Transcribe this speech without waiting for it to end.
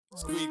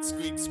Squeak,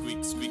 squeak,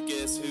 squeak, squeak,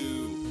 guess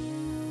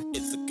who?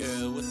 It's the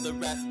girl with the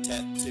rat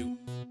tattoo.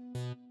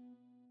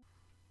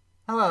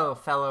 Hello,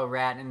 fellow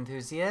rat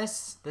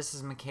enthusiasts. This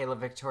is Michaela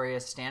Victoria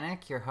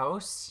Stanek, your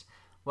host.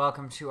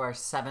 Welcome to our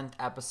 7th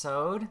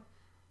episode.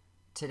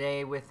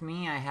 Today with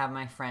me, I have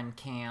my friend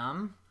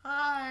Cam.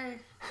 Hi.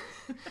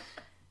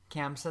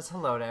 Cam says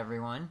hello to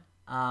everyone.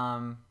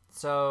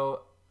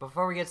 So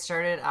before we get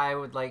started, I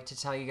would like to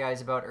tell you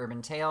guys about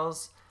Urban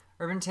Tales.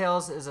 Urban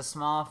Tales is a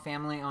small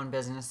family-owned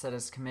business that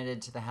is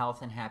committed to the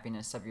health and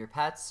happiness of your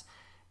pets.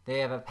 They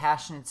have a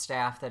passionate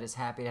staff that is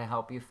happy to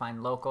help you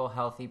find local,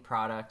 healthy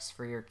products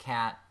for your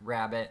cat,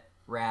 rabbit,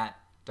 rat,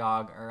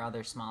 dog, or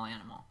other small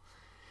animal.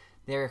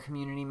 They are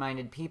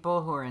community-minded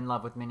people who are in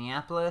love with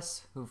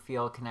Minneapolis, who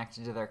feel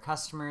connected to their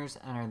customers,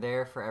 and are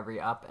there for every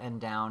up and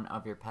down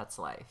of your pet's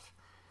life.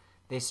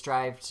 They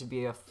strive to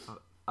be a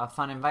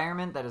fun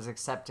environment that is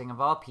accepting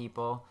of all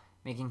people,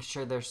 making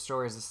sure their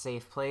store is a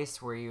safe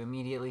place where you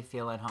immediately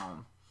feel at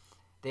home.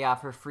 They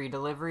offer free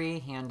delivery,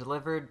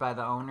 hand-delivered by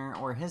the owner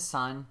or his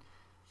son,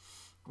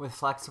 with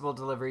flexible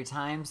delivery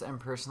times and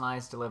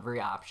personalized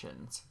delivery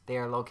options. They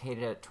are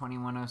located at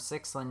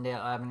 2106 Lindale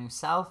Avenue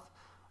South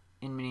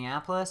in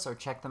Minneapolis, or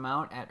check them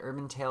out at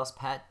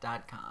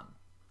urbantalespet.com.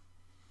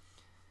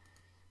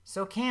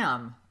 So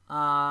Cam,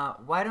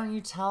 why don't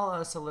you tell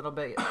us a little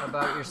bit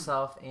about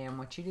yourself and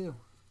what you do?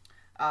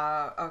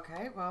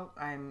 Okay, well,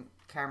 I'm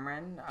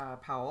Cameron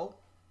Powell.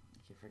 I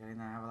keep forgetting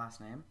that I have a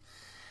last name.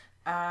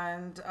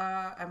 And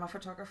I'm a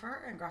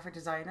photographer and graphic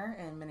designer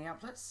in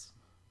Minneapolis.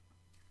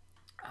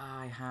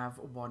 I have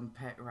one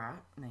pet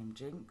rat named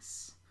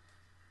Jinx,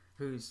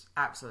 who's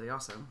absolutely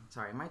awesome.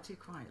 Sorry, am I too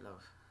quiet,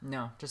 love?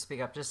 No, just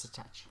speak up just a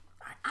touch.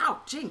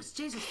 Ow, Jinx!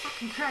 Jesus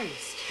fucking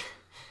Christ!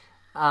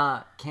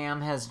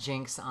 Cam has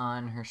Jinx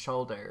on her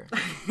shoulder.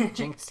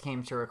 Jinx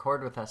came to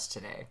record with us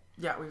today.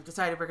 Yeah, we've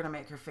decided we're going to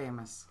make her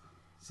famous.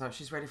 So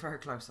she's ready for her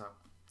close-up.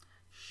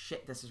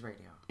 Shit, this is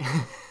radio.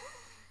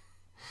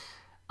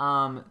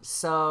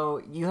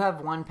 So you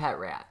have one pet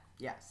rat.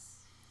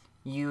 Yes.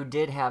 You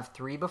did have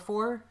 3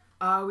 before?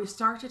 We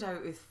started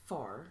out with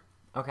 4.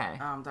 Okay.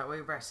 That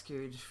we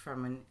rescued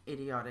from an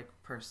idiotic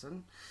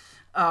person.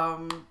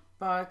 We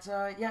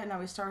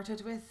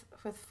started with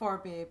 4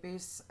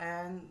 babies,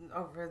 and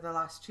over the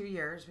last 2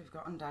 years, we've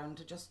gotten down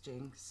to just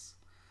Jinx.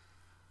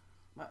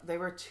 They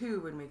were 2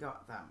 when we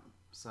got them,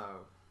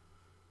 so...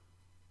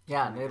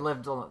 Yeah, they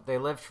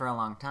lived for a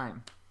long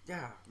time.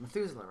 Yeah,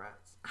 Methuselah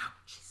rats. Ow,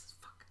 Jesus,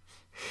 fuck.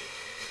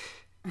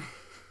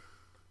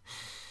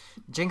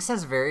 Jinx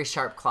has very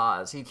sharp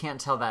claws. You can't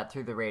tell that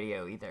through the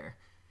radio either.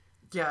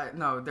 Yeah,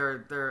 no,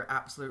 they're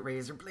absolute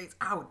razor blades.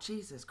 Ow,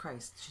 Jesus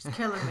Christ, she's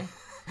killing me.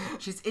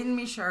 She's in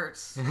me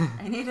shirts.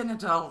 I need an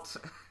adult.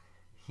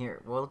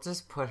 Here, we'll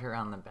just put her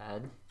on the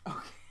bed.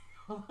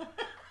 Okay.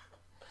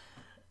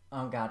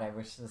 Oh God, I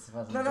wish this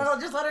wasn't. No,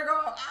 just let her go.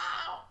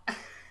 Ow.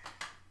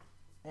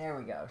 There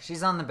we go.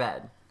 She's on the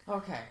bed.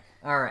 Okay.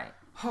 All right.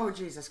 Oh,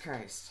 Jesus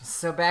Christ.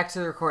 So back to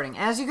the recording.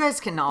 As you guys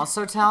can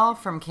also tell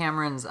from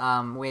Cameron's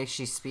way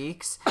she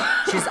speaks,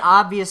 she's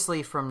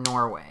obviously from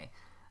Norway.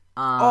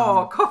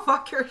 Go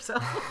fuck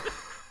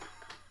yourself.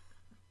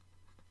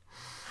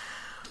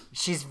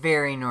 She's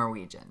very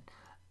Norwegian.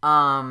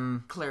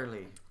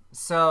 Clearly.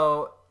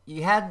 So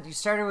you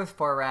started with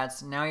 4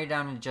 rats. Now you're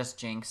down to just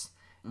Jinx.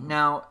 Mm-hmm.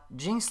 Now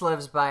Jinx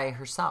lives by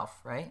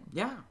herself, right?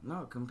 Yeah,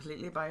 no,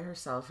 completely by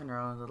herself in her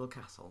own little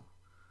castle.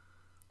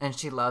 And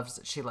she loves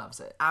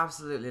it.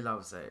 Absolutely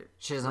loves it.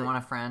 She doesn't want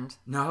a friend?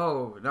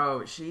 No.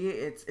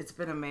 It's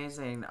been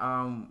amazing.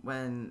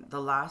 When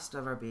the last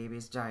of our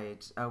babies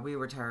died, we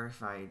were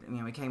terrified. I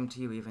mean, we came to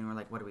you even, we're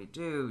like, what do we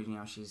do? You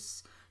know,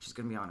 she's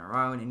going to be on her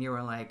own. And you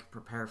were like,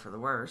 prepare for the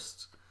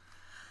worst.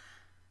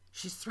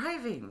 She's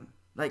thriving.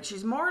 Like,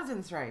 she's more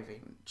than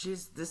thriving.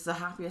 This is the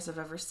happiest I've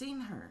ever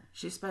seen her.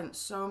 She spent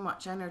so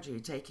much energy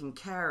taking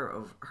care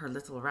of her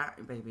little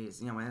rat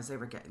babies, you know, as they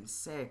were getting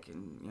sick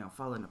and, you know,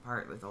 falling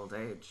apart with old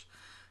age.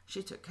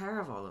 She took care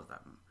of all of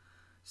them.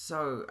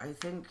 So I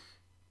think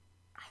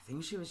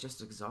she was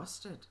just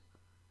exhausted.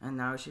 And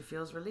now she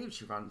feels relieved.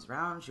 She runs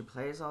around, she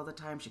plays all the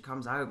time, she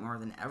comes out more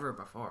than ever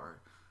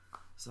before.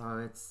 So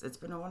it's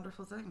been a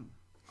wonderful thing,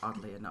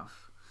 oddly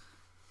enough.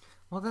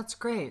 Well, that's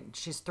great.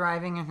 She's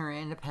thriving in her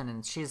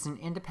independence. She's an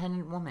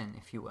independent woman,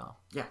 if you will.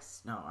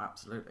 Yes, no,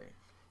 absolutely.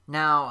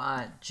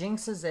 Now,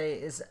 Jinx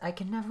is I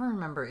can never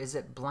remember, is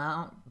it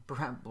brown?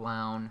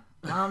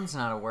 Brown's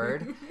not a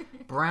word.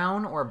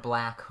 Brown or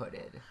black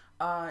hooded?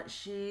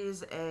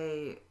 She's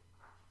a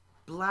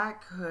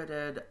black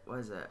hooded,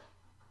 was it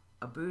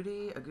a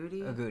goody? A goody.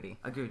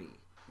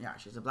 Yeah,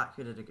 she's a black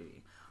hooded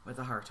agouti with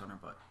a heart on her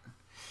butt.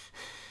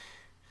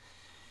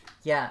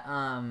 Yeah,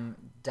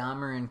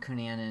 Dahmer and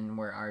Cunanan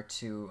were our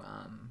 2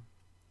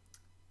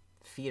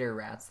 feeder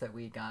rats that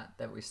we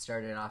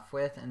started off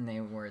with, and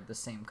they were the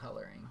same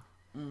coloring.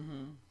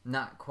 Mm-hmm.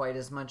 Not quite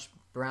as much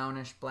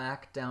brownish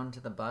black down to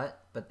the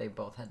butt, but they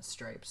both had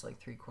stripes like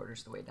 3/4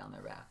 of the way down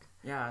their back.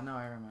 Yeah, no,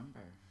 I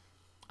remember.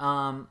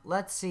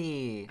 Let's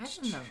see. I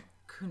didn't know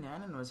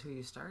Cunanan was who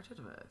you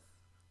started with.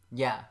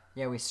 Yeah,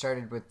 we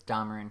started with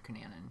Dahmer and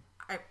Cunanan.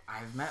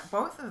 I've met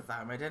both of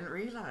them. I didn't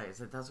realize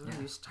that that's what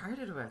you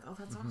started with. Oh,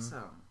 that's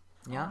awesome.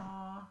 Yeah.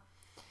 Aww.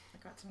 I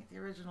got to meet the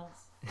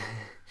originals.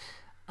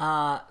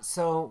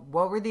 So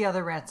what were the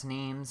other rats'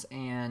 names,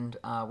 and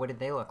what did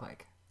they look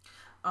like?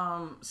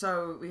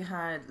 So we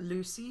had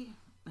Lucy,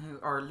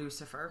 or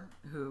Lucifer,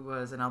 who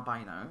was an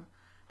albino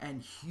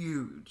and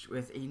huge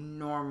with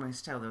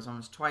enormous tail that was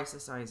almost twice the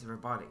size of her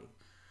body.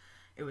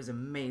 It was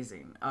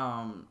amazing.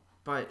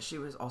 But she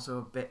was also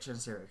a bitch and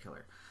serial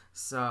killer.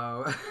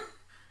 So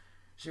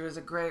she was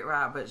a great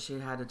rat, but she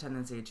had a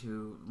tendency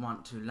to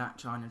want to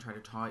latch on and try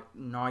to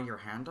gnaw your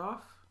hand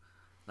off.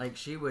 Like,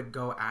 she would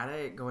go at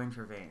it, going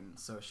for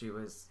veins. So she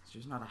was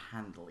not a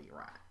handly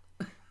rat.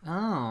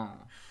 Oh.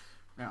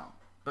 No.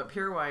 But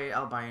pure white,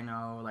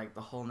 albino, like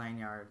the whole 9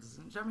 yards.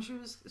 I mean, she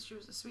was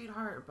a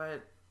sweetheart,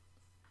 but,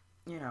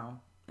 you know,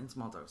 in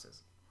small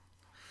doses.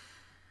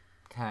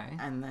 Okay.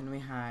 And then we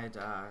had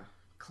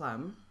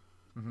Clem.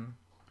 Mm-hmm.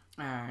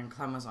 And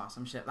Clem was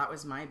awesome. Shit, that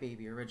was my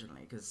baby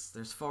originally, because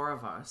there's 4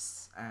 of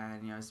us.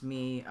 And, you know, it's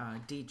me,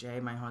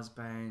 DJ, my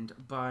husband,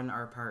 Bun,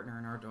 our partner,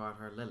 and our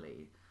daughter,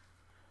 Lily.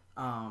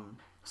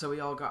 So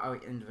we all got our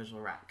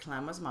individual rat.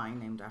 Clem was mine,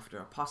 named after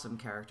a possum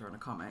character in a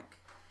comic.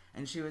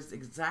 And she was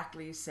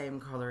exactly same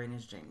coloring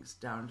as Jinx,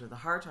 down to the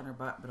heart on her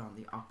butt, but on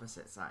the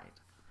opposite side.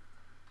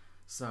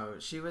 So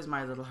she was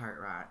my little heart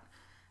rat.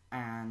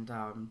 And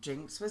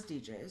Jinx was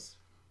DJ's.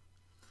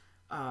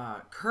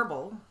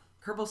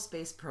 Kerbal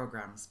Space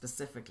Program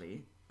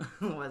specifically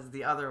was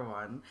the other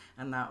one,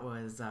 and that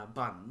was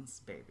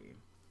Bun's baby.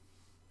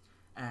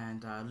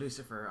 And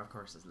Lucifer, of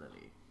course, is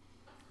Lily.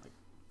 Like,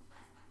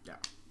 yeah.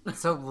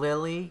 So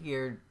Lily,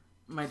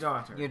 my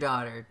daughter. Your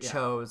daughter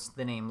chose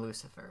the name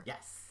Lucifer.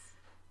 Yes.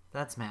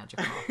 That's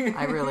magical.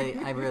 I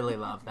really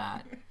love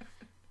that.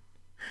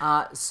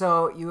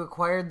 So you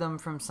acquired them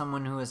from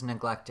someone who was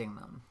neglecting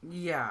them.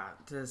 Yeah,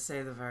 to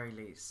say the very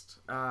least.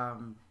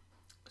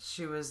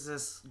 She was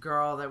this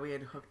girl that we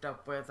had hooked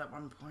up with at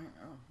one point,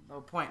 a low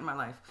point in my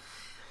life.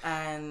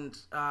 And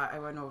I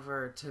went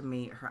over to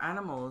meet her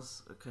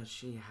animals because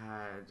she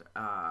had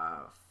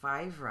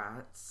 5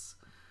 rats,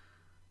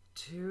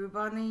 2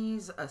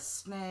 bunnies, a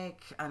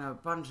snake, and a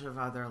bunch of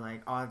other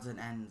like odds and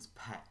ends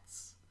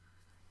pets.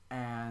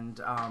 And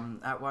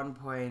at one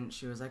point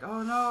she was like,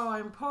 "Oh no,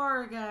 I'm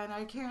poor again.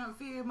 I can't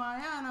feed my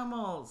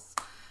animals."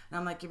 And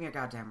I'm like, "Give me your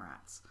goddamn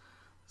rats."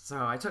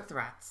 So I took the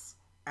rats,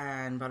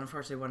 but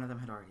unfortunately one of them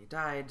had already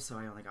died, so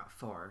I only got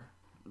 4.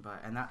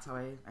 And that's how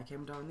I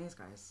came to own these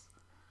guys.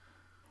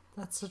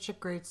 That's such a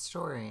great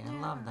story. I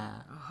love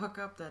that. A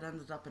hookup that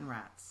ended up in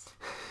rats.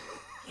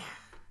 Yeah.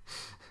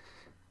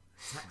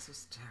 Sex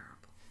was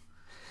terrible.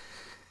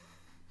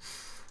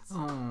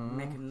 Oh.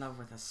 Making love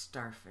with a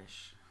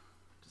starfish.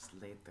 Just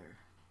laid there.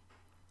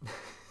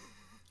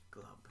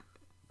 Glub.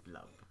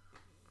 Glub.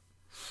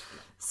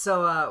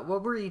 So,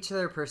 what were each of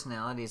their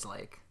personalities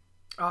like?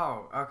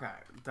 Oh, okay.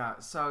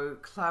 So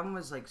Clem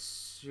was like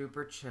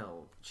super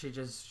chill. She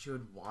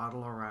would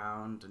waddle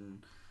around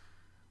and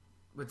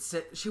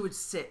she would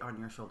sit on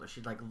your shoulder.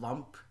 She'd like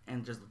lump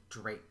and just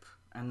drape,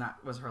 and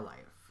that was her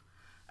life.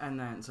 And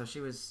then so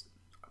she was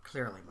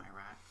clearly my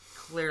rat,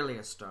 clearly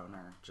a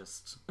stoner,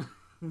 just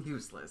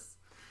useless.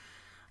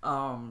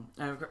 And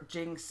of course,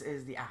 Jinx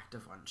is the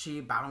active one.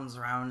 She bounds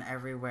around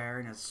everywhere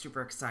and is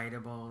super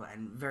excitable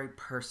and very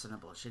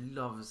personable. She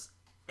loves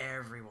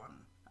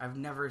everyone. I've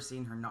never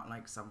seen her not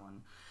like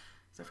someone,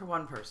 except for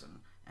one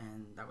person,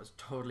 and that was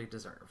totally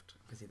deserved,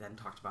 because he then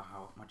talked about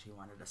how much he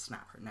wanted to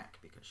snap her neck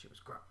because she was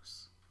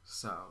gross.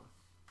 So,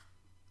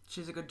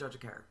 she's a good judge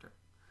of character.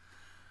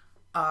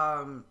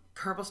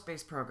 Kerbal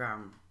Space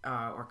Program,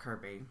 or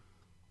Kirby,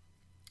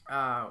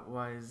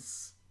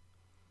 was...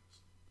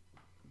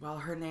 Well,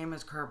 her name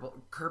is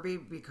Kirby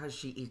because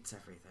she eats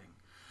everything.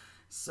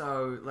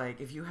 So,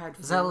 like, if you had...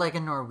 Is that like a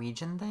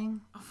Norwegian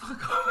thing? Oh,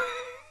 fuck off.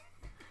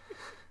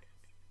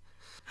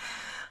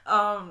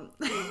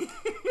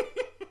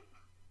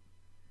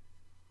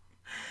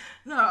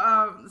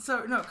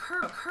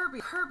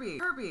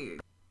 Kirby.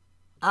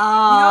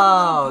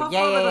 Oh, you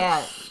know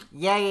yeah.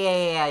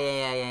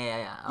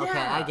 Okay,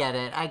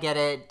 Yeah. I get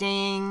it.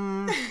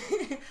 Ding.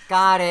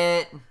 Got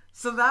it.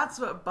 So that's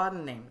what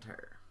Bun named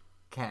her.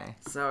 Okay.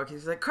 So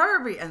he's like,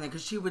 Kirby, and then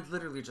because she would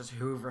literally just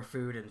hoover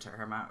food into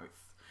her mouth.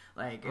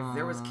 Like, if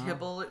there was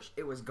kibble,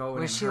 it was going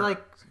in Was she hers.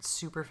 like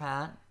super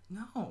fat?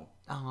 No.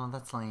 Oh,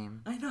 that's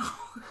lame. I know.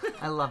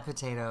 I love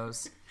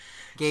potatoes.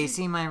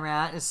 Gacy, my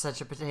rat, is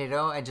such a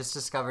potato. I just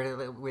discovered it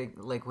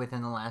like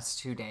within the last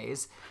 2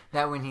 days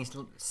that when he's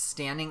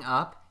standing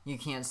up, you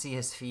can't see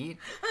his feet.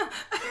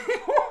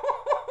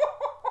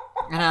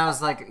 And I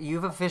was like,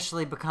 "You've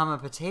officially become a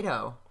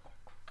potato."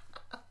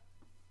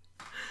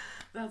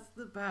 That's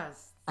the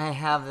best. I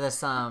have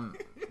this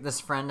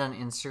this friend on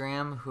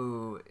Instagram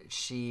who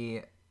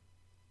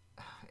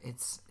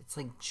it's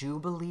like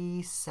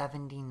Jubilee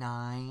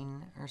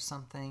 79 or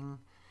something.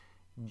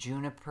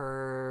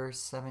 Juniper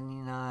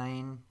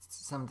 79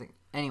 something.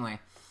 Anyway.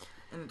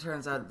 And it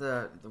turns out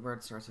the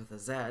word starts with a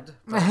Z.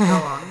 But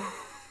go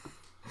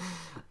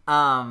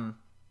on.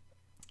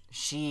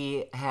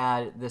 she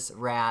had this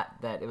rat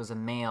that it was a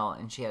male,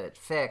 and she had it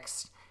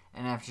fixed.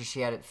 And after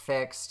she had it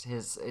fixed,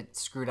 it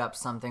screwed up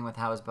something with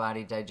how his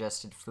body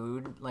digested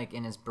food, like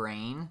in his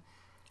brain.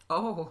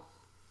 Oh.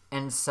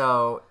 And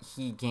so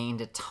he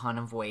gained a ton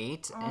of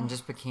weight and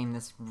just became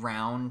this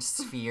round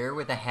sphere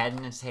with a head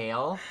and a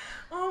tail.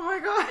 Oh my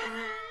god.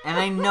 And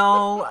I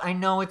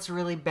know it's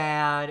really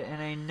bad,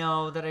 and I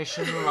know that I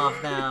shouldn't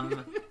love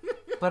them,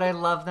 but I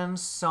love them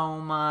so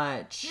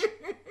much.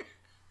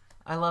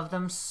 I love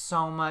them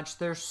so much.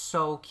 They're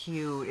so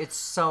cute. It's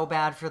so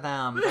bad for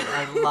them, but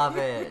I love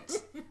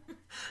it.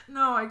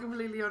 No, I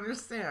completely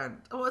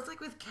understand. Oh, it's like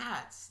with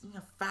cats. You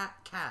know, fat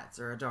cats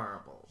are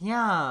adorable.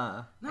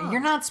 Yeah. No.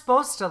 You're not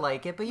supposed to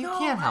like it, but you No,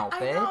 can't help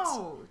I it.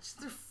 know.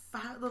 Just their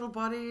fat little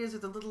bodies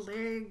with the little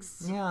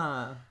legs.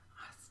 Yeah.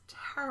 It's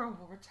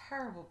terrible. We're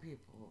terrible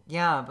people.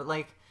 Yeah, but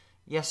like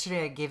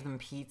yesterday I gave them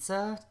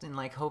pizza in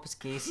like hopes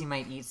Gacy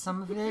might eat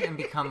some of it and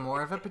become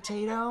more of a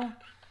potato.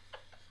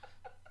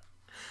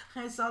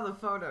 I saw the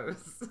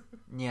photos.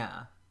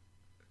 Yeah.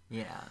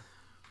 Yeah.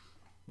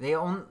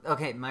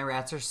 Okay, my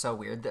rats are so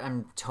weird.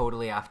 I'm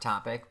totally off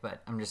topic,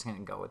 but I'm just going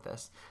to go with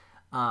this.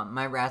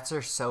 My rats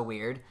are so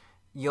weird.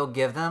 You'll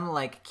give them,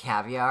 like,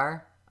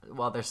 caviar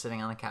while they're sitting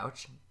on the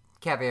couch.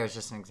 Caviar is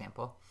just an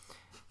example.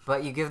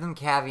 But you give them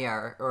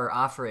caviar or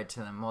offer it to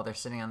them while they're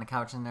sitting on the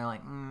couch, and they're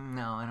like,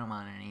 no, I don't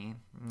want any.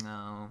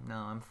 No,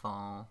 I'm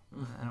full.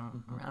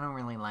 I don't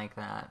really like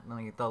that.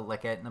 Like, they'll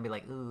lick it, and they'll be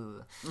like,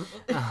 ooh.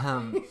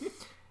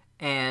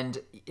 And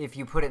if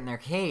you put it in their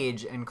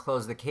cage and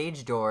close the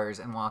cage doors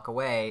and walk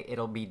away,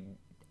 it'll be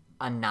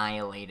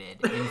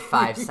annihilated in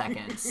 5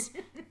 seconds.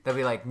 They'll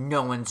be like,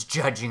 no one's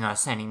judging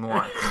us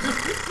anymore.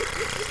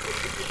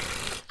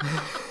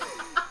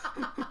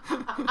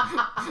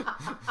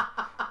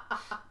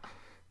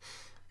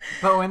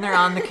 But when they're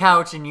on the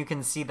couch and you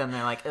can see them,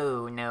 they're like,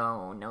 oh,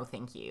 no,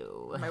 thank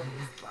you. My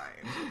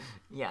waistline.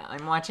 Yeah,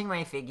 I'm watching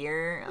my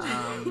figure.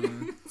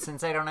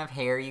 Since I don't have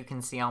hair, you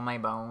can see all my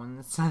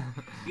bones.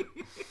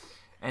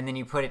 And then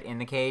you put it in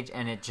the cage,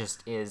 and it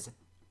just is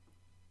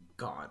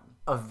Gone.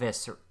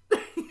 Eviscerated?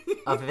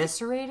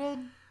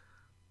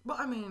 Well,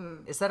 I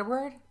mean... Is that a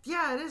word?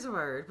 Yeah, it is a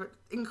word, but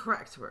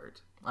incorrect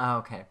word. Oh,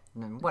 okay.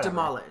 Whatever.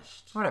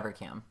 Demolished. Whatever,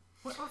 Cam.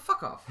 Well,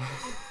 fuck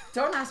off.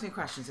 Don't ask me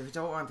questions if you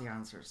don't want the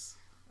answers.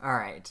 All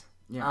right.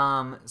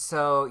 Yeah.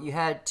 So you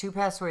had 2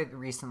 pass away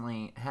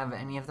recently. Have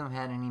any of them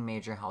had any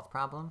major health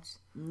problems?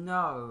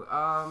 No.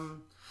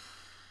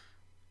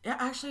 Yeah,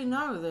 actually,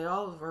 no. They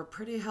all were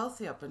pretty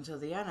healthy up until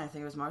the end. I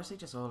think it was mostly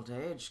just old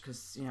age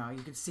because, you know,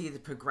 you could see the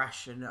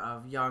progression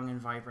of young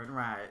and vibrant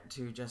rat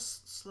to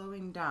just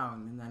slowing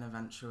down. And then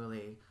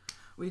eventually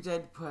we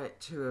did put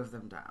 2 of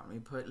them down. We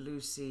put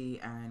Lucy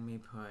and we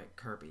put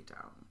Kirby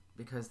down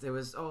because they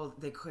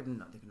could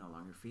no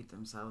longer feed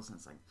themselves. And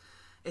it's like,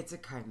 it's a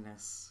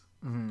kindness.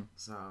 Mm-hmm.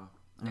 So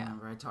I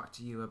remember I talked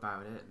to you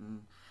about it.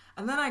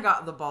 And then I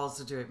got the balls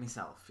to do it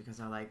myself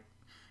because I like,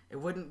 it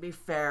wouldn't be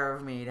fair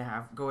of me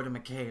to go to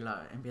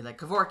Michaela and be like,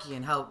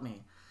 Kevorkian, help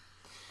me.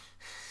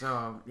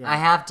 So, yeah. I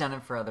have done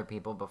it for other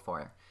people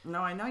before. No,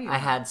 I know you I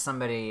had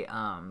somebody,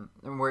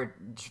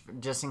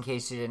 just in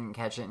case you didn't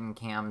catch it in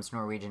Cam's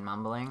Norwegian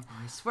mumbling.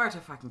 I swear to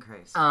fucking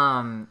Christ.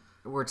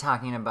 We're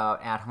talking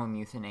about at-home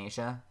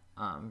euthanasia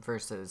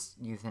versus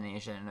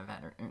euthanasia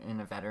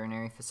in a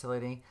veterinary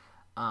facility.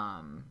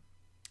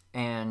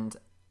 And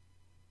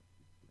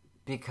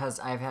because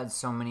I've had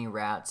so many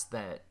rats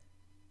that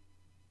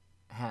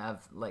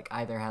have like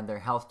either had their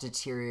health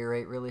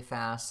deteriorate really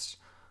fast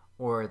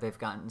or they've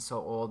gotten so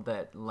old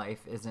that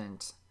life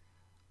isn't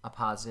a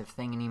positive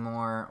thing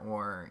anymore,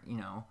 or, you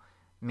know,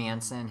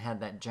 Manson had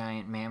that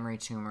giant mammary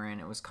tumor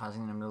and it was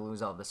causing him to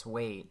lose all this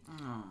weight.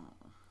 Oh.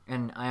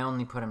 And I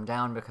only put him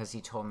down because he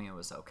told me it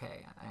was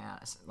okay.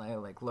 I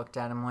looked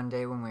at him one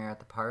day when we were at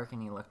the park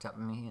and he looked up at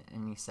me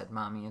and he said,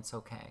 "Mommy, it's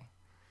okay."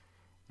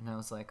 And I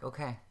was like,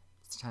 okay,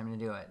 it's time to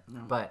do it.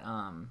 No. But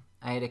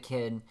I had a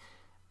kid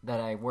that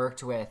I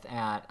worked with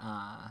at,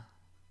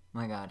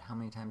 my God, how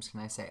many times can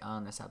I say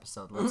on this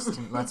episode?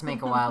 Let's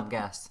make a wild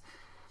guess.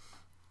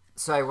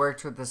 So I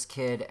worked with this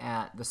kid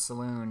at the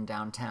saloon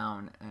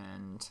downtown,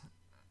 and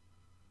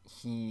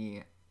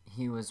he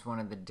was one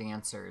of the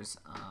dancers,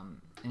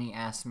 and he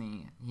asked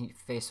me, he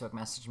Facebook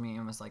messaged me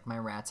and was like, my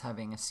rat's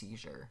having a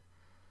seizure.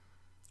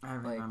 I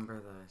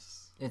remember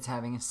this. It's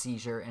having a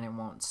seizure and it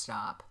won't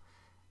stop.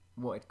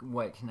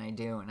 What can I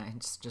do? And I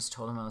just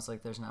told him, I was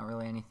like, there's not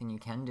really anything you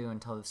can do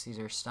until the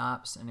seizure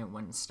stops, and it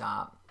wouldn't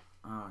stop.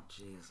 Oh,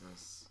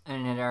 Jesus.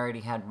 And it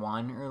already had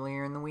one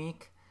earlier in the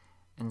week,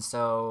 and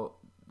so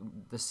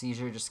the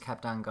seizure just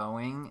kept on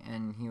going,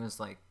 and he was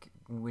like,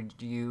 would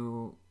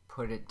you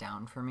put it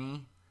down for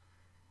me?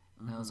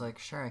 And I was like,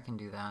 sure, I can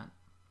do that.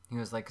 He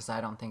was like, because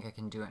I don't think I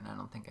can do it, and I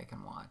don't think I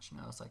can watch.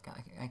 And I was like,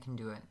 I can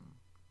do it.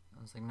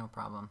 I was like, no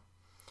problem.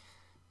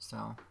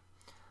 So...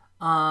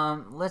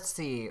 let's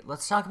see.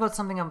 Let's talk about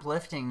something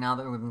uplifting now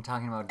that we've been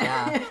talking about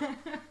death.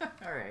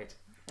 All right.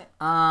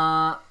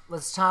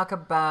 Let's talk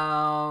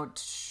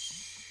about...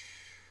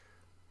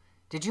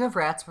 Did you have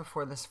rats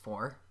before this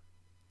 4?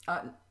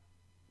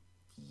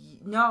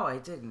 No, I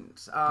didn't.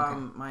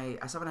 Someone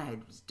I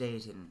had was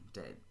dating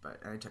did, but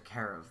I took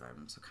care of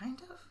them, so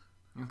kind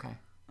of. Okay.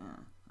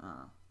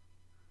 Yeah.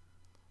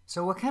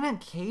 So what kind of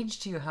cage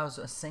do you house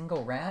a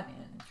single rat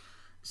in?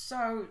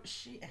 So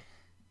she.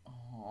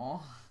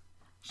 Aww.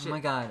 Oh my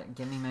god,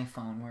 give me my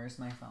phone. Where's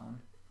my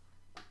phone?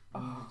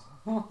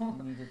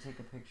 You need to take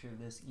a picture of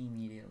this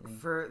immediately.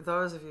 For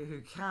those of you who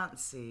can't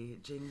see,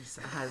 Jinx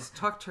has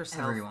tucked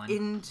herself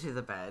into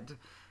the bed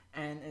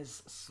and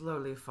is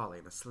slowly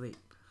falling asleep.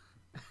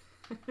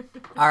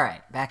 All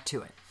right, back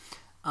to it.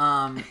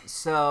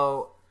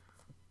 So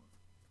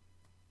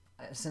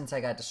since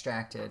I got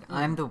distracted,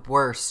 I'm the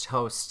worst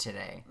host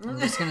today. I'm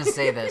just gonna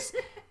say this: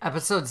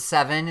 episode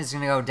 7 is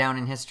gonna go down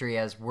in history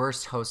as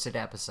worst hosted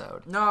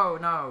episode.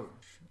 No.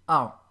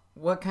 Oh,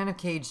 what kind of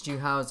cage do you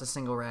house a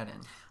single rat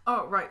in?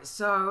 Oh, right.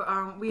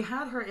 So we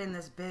had her in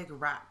this big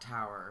rat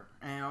tower,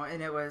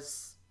 and it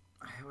was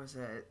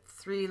at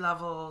 3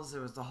 levels. It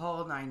was the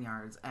whole 9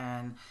 yards,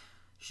 and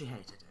she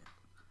hated it.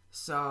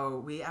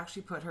 So we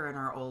actually put her in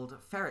our old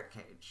ferret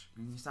cage.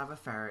 We used to have a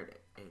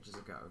ferret ages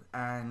ago,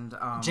 and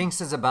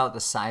Jinx is about the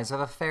size of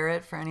a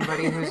ferret for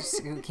anybody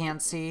who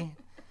can't see.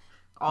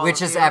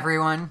 Which is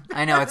everyone.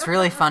 I know, it's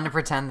really fun to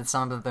pretend that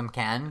some of them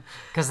can,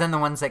 because then the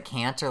ones that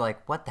can't are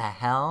like, what the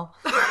hell?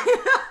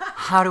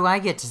 How do I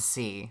get to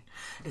see?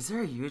 Is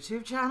there a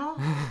YouTube channel?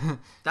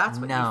 That's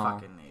what you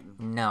fucking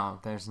need. No,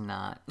 there's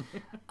not.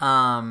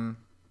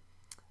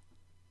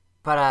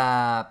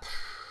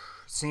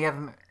 So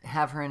you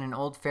have her in an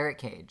old ferret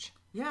cage.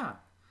 Yeah.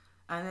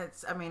 And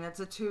it's a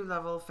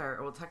 2-level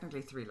ferret, well,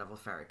 technically 3-level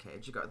ferret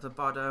cage. You got the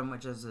bottom,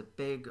 which is a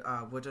big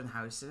wooden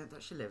house in it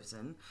that she lives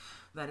in,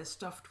 that is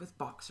stuffed with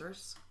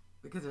boxers,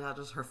 because that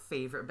is her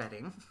favorite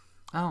bedding.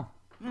 Oh,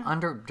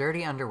 yeah.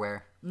 Dirty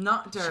underwear.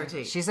 Not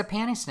dirty. She's a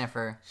panty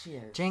sniffer. She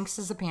is. Jinx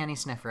is a panty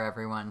sniffer,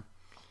 everyone.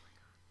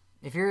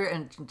 If you're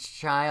a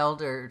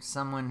child or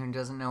someone who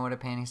doesn't know what a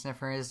panty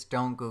sniffer is,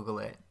 don't Google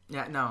it.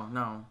 Yeah,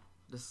 no.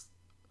 Just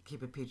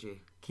keep it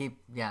PG.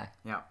 Yeah.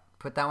 Yeah.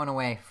 Put that one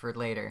away for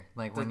later,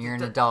 like when you're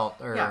an adult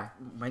or... Yeah,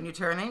 when you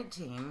turn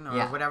 18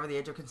 or whatever the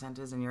age of consent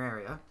is in your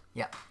area.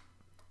 Yeah.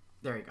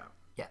 There you go.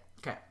 Yeah.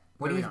 Okay.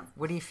 What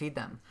do you feed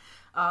them?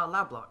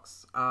 Lab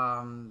blocks.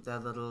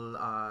 The little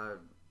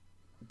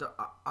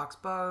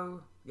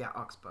oxbow. Yeah,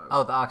 oxbow.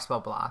 Oh, the oxbow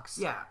blocks.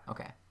 Yeah.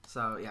 Okay.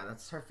 So yeah,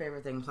 that's her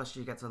favorite thing. Plus,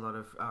 she gets a lot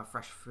of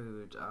fresh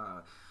food.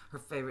 Her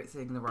favorite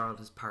thing in the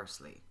world is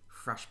parsley.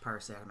 Fresh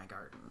parsley out of my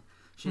garden.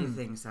 She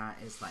thinks that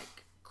is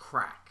like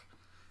crack.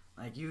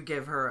 Like, you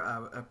give her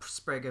a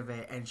sprig of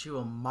it, and she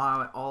will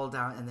mow it all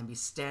down and then be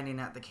standing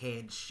at the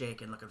cage,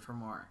 shaking, looking for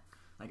more.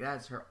 Like,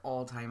 that's her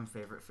all-time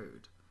favorite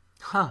food.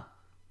 Huh.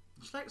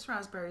 She likes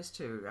raspberries,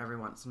 too, every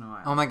once in a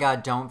while. Oh, my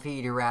God, don't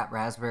feed your rat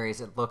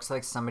raspberries. It looks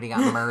like somebody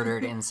got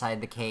murdered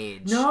inside the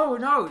cage.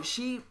 No.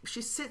 She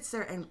sits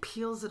there and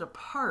peels it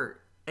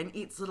apart and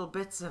eats little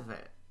bits of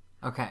it.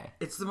 Okay.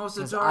 It's the most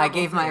adorable I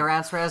gave thing. my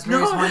rats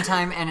raspberries one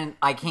time, and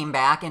I came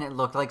back, and it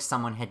looked like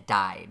someone had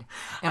died.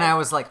 And I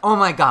was like, oh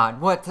my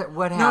God, what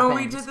happened? No,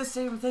 we did the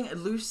same thing.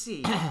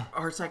 Lucy,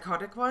 our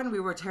psychotic one,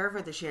 we were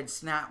terrified that she had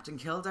snapped and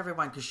killed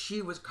everyone because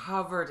she was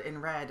covered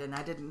in red, and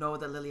I didn't know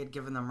that Lily had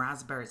given them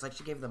raspberries. Like,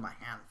 she gave them a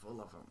handful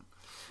of them.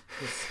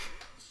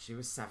 She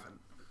was 7.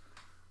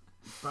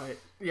 But,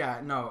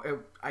 yeah,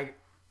 no,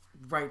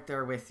 right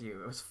there with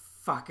you. It was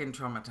fucking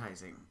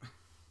traumatizing.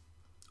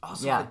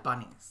 Also with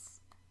bunnies.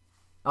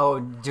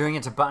 Oh, doing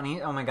it to bunnies?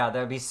 Oh my God,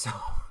 that would be so...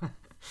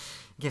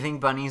 Giving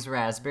bunnies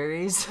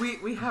raspberries?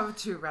 We have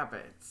 2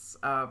 rabbits.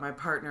 My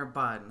partner,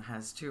 Bun,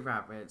 has 2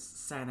 rabbits,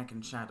 Sonic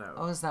and Shadow.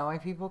 Oh, is that why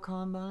people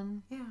call him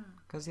Bun? Yeah.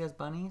 Because he has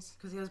bunnies?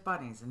 Because he has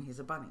bunnies, and he's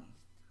a bunny.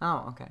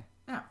 Oh, okay.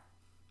 Yeah.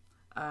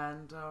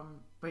 And,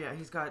 but yeah,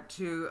 he's got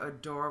 2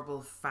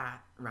 adorable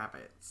fat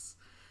rabbits.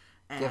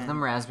 And give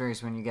them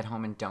raspberries when you get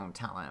home and don't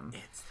tell him.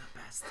 It's the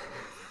best thing.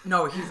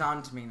 No, he's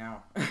on to me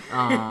now.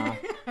 I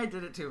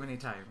did it too many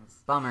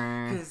times.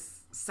 Bummer.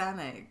 Because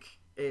Sonic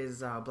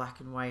is black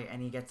and white,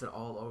 and he gets it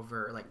all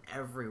over, like,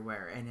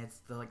 everywhere. And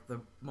it's,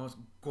 the most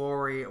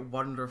gory,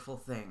 wonderful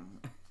thing.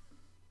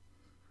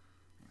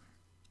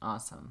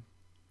 Awesome.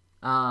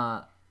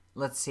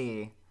 Let's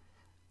see.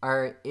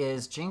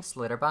 Is Jinx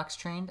litter box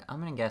trained? I'm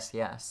gonna guess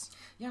yes.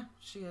 Yeah,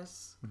 she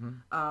is.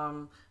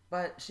 Mm-hmm.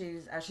 But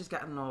as she's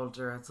getting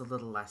older, it's a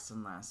little less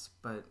and less.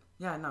 But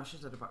yeah, no,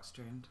 she's litter box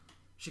trained.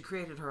 She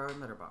created her own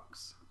litter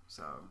box.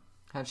 So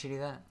how'd she do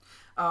that?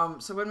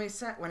 So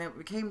when it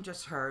became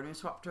just her and we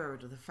swapped her over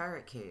to the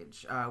ferret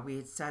cage, we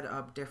had set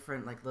up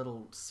different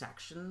little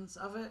sections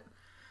of it.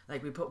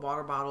 Like, we put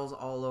water bottles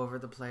all over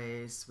the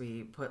place.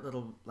 We put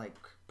little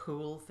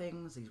pool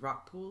things, these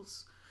rock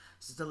pools.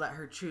 So to let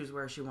her choose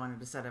where she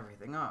wanted to set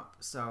everything up.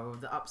 So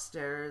the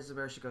upstairs is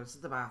where she goes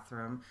to the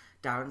bathroom,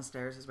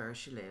 downstairs is where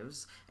she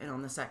lives, and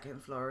on the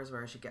 2nd floor is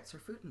where she gets her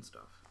food and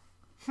stuff.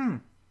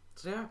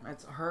 So yeah,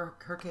 it's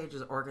her cage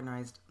is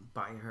organized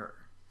by her.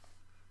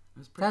 It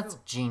was pretty That's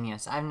cool.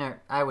 genius.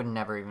 I would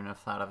never even have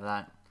thought of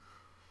that.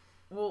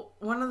 Well,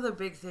 one of the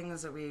big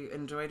things that we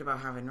enjoyed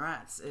about having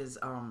rats is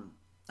I'm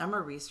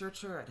a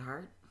researcher at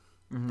heart.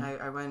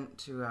 I went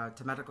to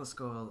medical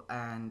school,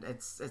 and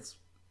it's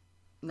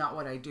not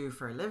what I do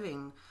for a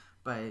living,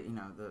 but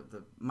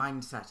the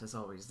mindset is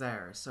always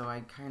there. So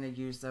I kind of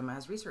use them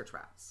as research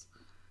rats,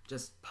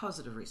 just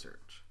positive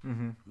research.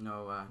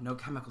 No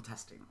chemical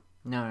testing.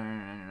 No.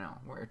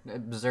 We're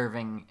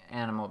observing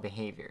animal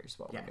behavior is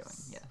what we're doing.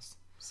 Yes.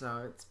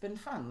 So it's been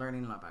fun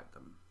learning about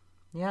them.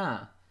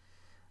 Yeah.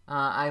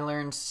 I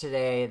learned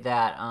today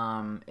that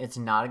it's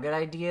not a good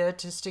idea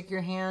to stick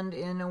your hand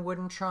in a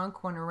wooden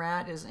trunk when a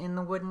rat is in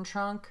the wooden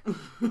trunk.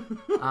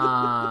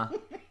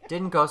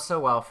 Didn't go so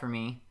well for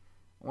me.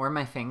 Or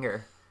my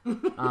finger. Is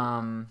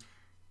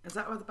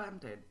that what the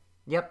Band-Aid?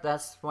 Yep,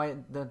 that's why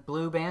the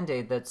blue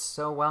Band-Aid that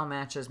so well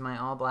matches my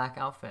all-black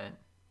outfit.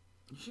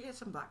 You should get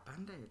some black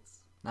Band-Aids.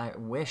 I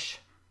wish.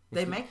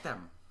 They make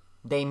them.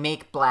 They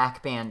make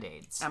black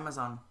Band-Aids.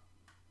 Amazon.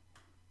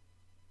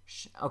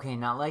 Okay,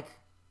 not like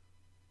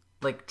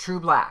true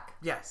black.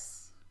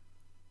 Yes.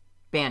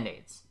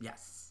 Band-Aids.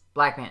 Yes.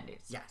 Black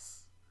Band-Aids.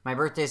 Yes. My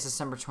birthday's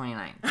December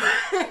 29th.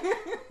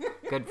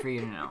 Good for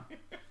you to know.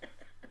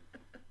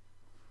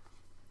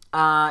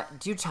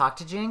 Do you talk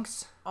to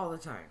Jinx? All the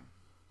time.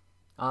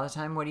 All the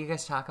time? What do you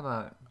guys talk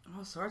about?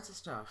 All sorts of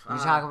stuff. You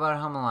talk about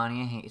how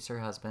Melania hates her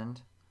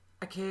husband?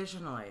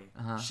 Occasionally.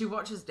 She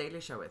watches Daily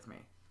Show with me.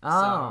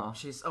 Oh. So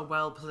she's a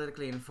well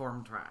politically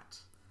informed rat.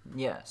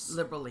 Yes.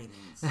 Liberal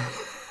leanings.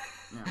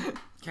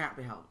 Can't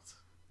be helped.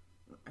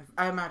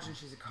 I imagine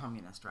she's a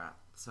communist rat,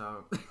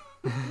 so...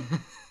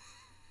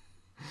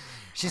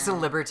 She's a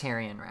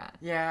libertarian rat.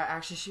 Yeah,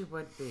 actually she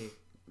would be.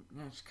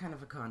 Yeah, she's kind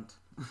of a cunt.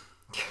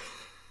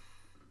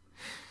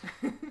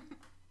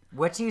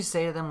 What do you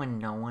say to them when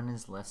no one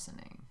is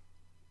listening?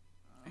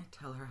 I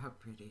tell her how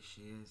pretty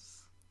she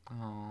is.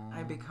 Oh.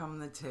 I become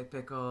the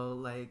typical,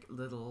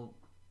 little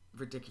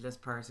ridiculous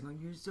person going,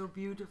 "You're so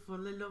beautiful,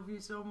 I love you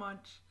so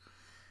much."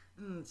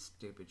 And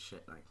stupid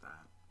shit like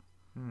that.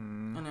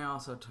 And I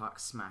also talk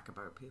smack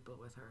about people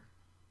with her.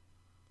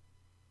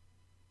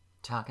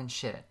 Talking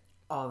shit.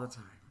 All the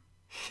time.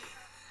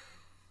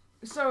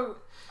 So,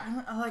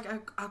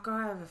 I'll go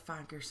have a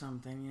fag or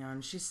something,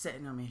 and she's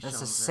sitting on my shoulder.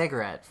 That's a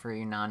cigarette for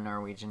you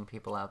non-Norwegian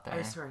people out there.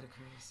 I swear to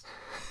Christ.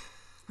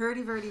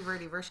 Hurdy, verdi,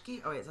 verdi,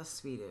 verski. Oh, wait, that's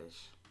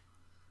Swedish.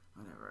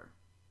 Whatever.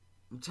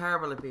 I'm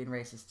terrible at being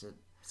racist to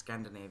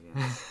Scandinavians.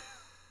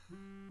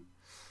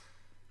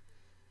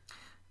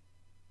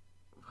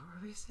 What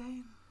were we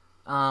saying?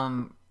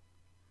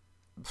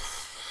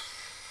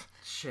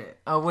 Shit.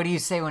 Oh, what do you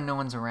say when no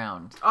one's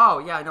around? Oh,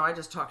 yeah, no, I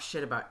just talk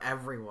shit about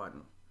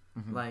everyone.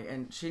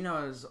 And she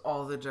knows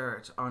all the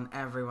dirt on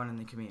everyone in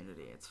the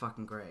community. It's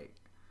fucking great.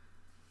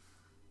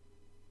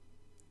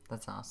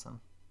 That's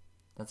awesome.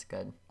 That's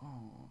good.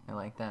 Oh. I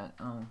like that.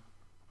 Oh.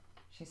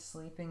 She's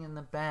sleeping in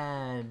the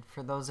bed,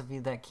 for those of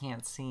you that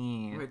can't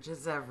see. Which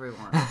is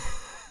everyone.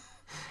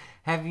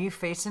 Have you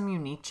faced some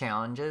unique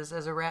challenges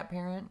as a rat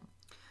parent?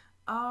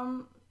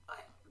 I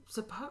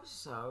suppose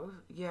so,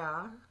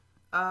 yeah.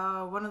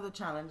 One of the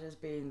challenges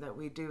being that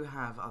we do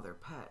have other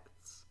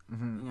pets.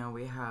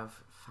 We have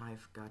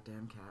 5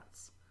 goddamn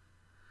cats.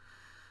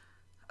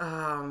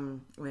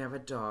 We have a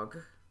dog,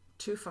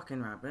 2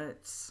 fucking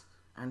rabbits,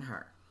 and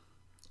her.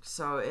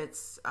 So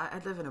I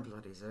live in a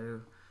bloody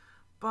zoo.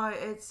 But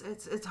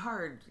it's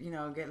hard,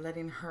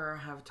 letting her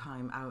have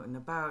time out and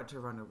about to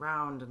run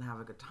around and have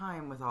a good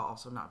time without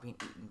also not being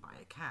eaten by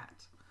a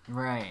cat.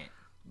 Right.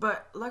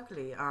 But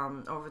luckily,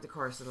 over the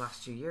course of the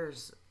last 2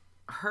 years,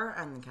 her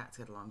and the cats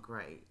get along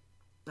great.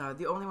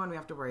 The only one we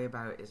have to worry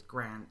about is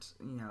Grant,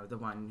 the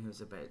one who's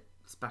a bit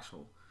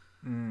special.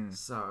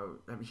 So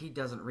he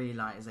doesn't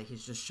realize that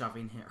he's just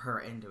shoving her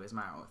into his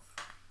mouth.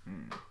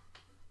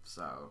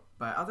 So,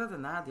 but other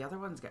than that, the other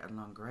ones get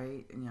along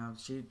great.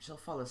 She'll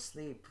fall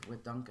asleep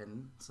with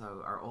Duncan,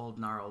 so our old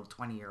gnarled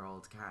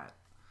 20-year-old cat.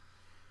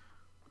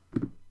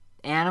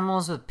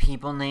 Animals with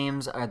people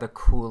names are the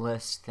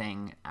coolest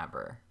thing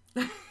ever.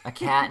 A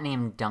cat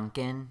named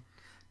Duncan.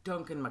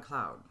 Duncan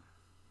MacLeod.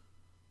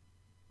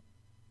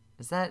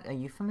 Is that a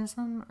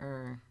euphemism,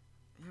 or?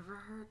 You ever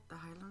heard The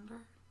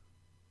Highlander?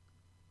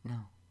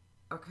 No.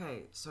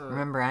 Okay, so...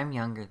 Remember, I'm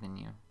younger than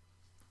you.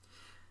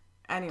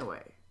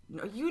 Anyway,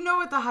 you know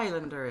what The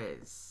Highlander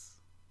is.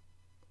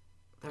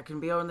 There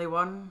can be only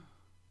one.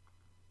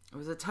 It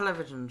was a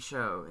television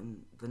show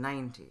in the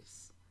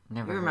 90s.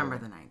 Never You remember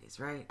the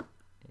 90s, right?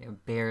 Yeah,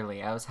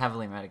 barely. I was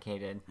heavily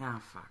medicated.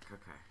 Ah, fuck,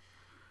 okay.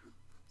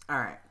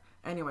 Alright.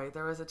 Anyway,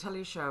 there was a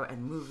telly show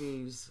and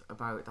movies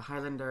about the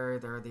Highlander.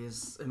 There are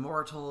these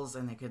immortals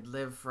and they could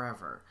live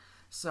forever.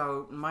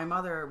 So my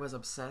mother was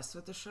obsessed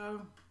with the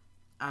show.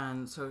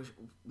 And so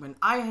when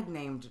I had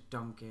named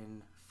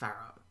Duncan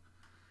Pharaoh,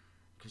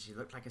 because she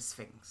looked like a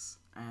sphinx,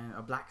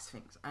 a black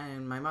sphinx,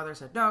 and my mother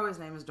said, no, his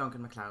name is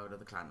Duncan MacLeod of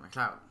the Clan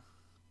MacLeod.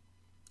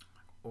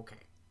 Okay.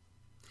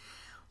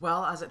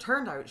 Well, as it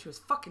turned out, she was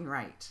fucking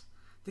right.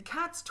 The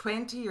cat's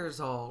 20 years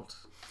old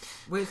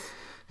with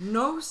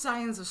no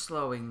signs of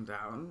slowing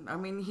down. I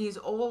mean, he's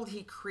old.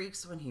 He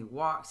creaks when he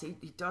walks. He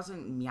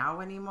doesn't meow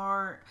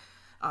anymore.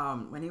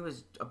 When he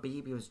was a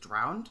baby, he was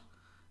drowned.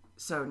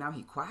 So now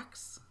he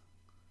quacks.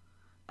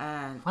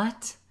 And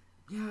What?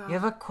 Yeah. You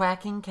have a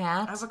quacking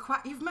cat? I have a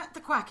quack. You've met the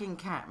quacking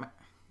cat.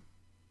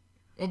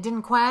 It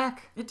didn't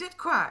quack? It did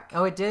quack.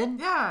 Oh, it did?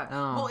 Yeah.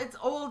 Oh. Well, it's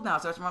old now,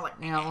 so it's more like...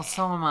 Yeah, well,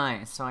 so am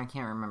I, so I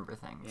can't remember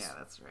things. Yeah,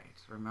 that's right.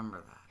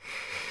 Remember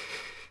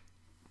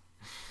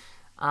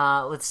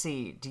that. Let's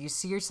see. Do you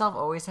see yourself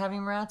always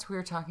having rats? We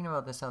were talking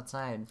about this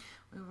outside.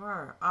 We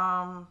were.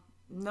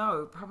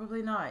 No,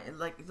 probably not.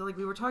 Like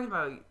we were talking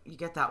about, you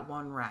get that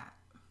one rat.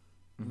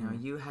 You know,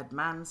 you had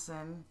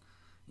Manson.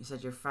 You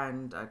said your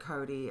friend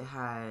Cody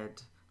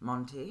had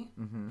Monty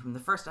from the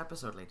first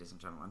episode, ladies and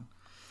gentlemen.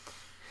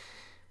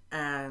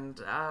 And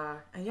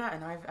yeah,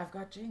 and I've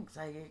got Jinx.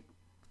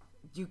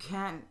 You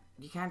can't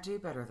do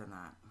better than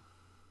that.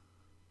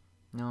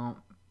 No,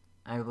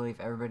 I believe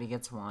everybody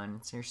gets one.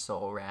 It's your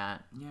soul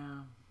rat.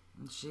 Yeah,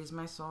 and she's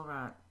my soul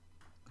rat,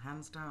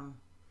 hands down.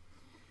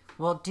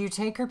 Well, do you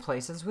take her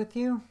places with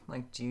you?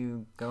 Like, do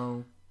you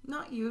go?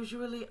 Not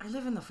usually. I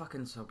live in the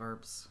fucking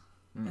suburbs.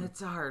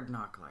 It's a hard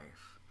knock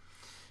life.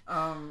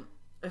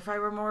 If I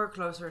were more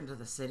closer into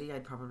the city,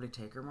 I'd probably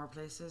take her more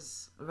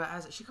places. But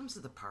as she comes to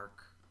the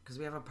park, because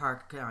we have a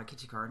park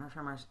kitty corner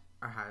from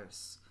our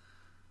house,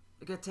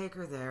 we could take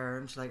her there,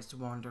 and she likes to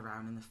wander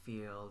around in the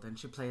field, and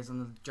she plays on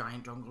the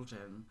giant jungle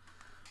gym.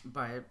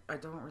 But I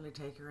don't really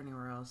take her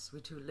anywhere else. We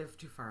live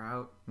too far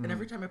out, and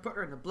every time I put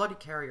her in the bloody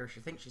carrier, she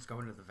thinks she's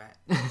going to the vet.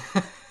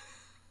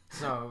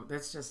 So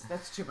that's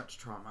too much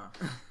trauma.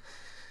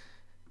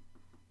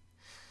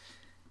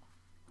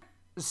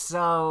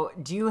 So,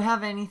 do you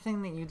have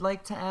anything that you'd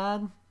like to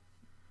add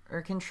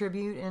or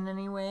contribute in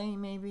any way?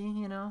 Maybe,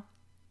 you know.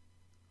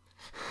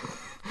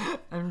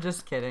 I'm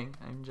just kidding.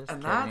 And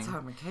that's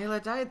how Michaela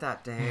died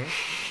that day,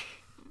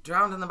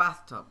 drowned in the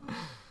bathtub.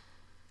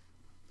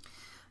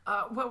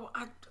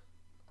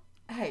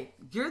 Hey,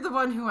 you're the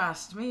one who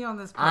asked me on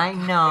this podcast. I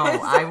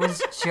know. I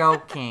was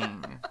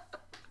joking.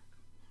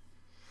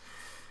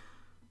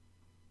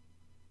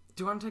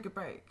 Do you want to take a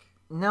break?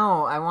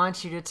 No, I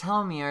want you to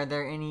tell me, are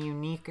there any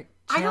unique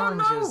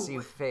challenges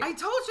you face? I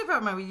told you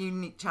about my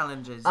unique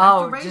challenges. Oh, I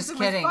have to raise just them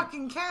kidding. With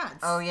fucking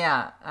cats. Oh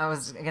yeah, I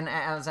was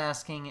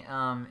asking,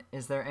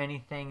 is there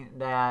anything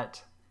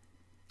that...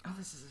 Oh,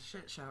 this is a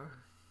shit show.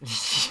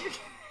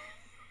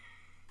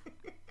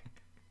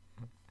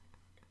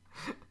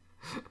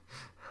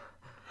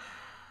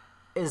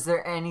 Is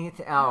there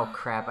anything... Oh,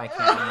 crap, I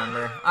can't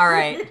remember. All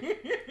right.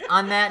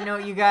 On that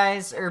note, you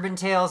guys, Urban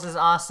Tales is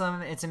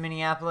awesome. It's in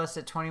Minneapolis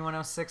at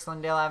 2106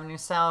 Lindale Avenue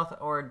South,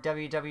 or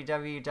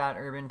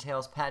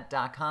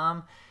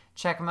www.urbantalespet.com.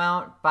 Check them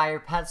out. Buy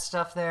your pet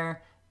stuff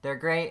there. They're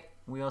great.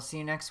 We will see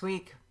you next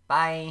week.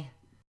 Bye.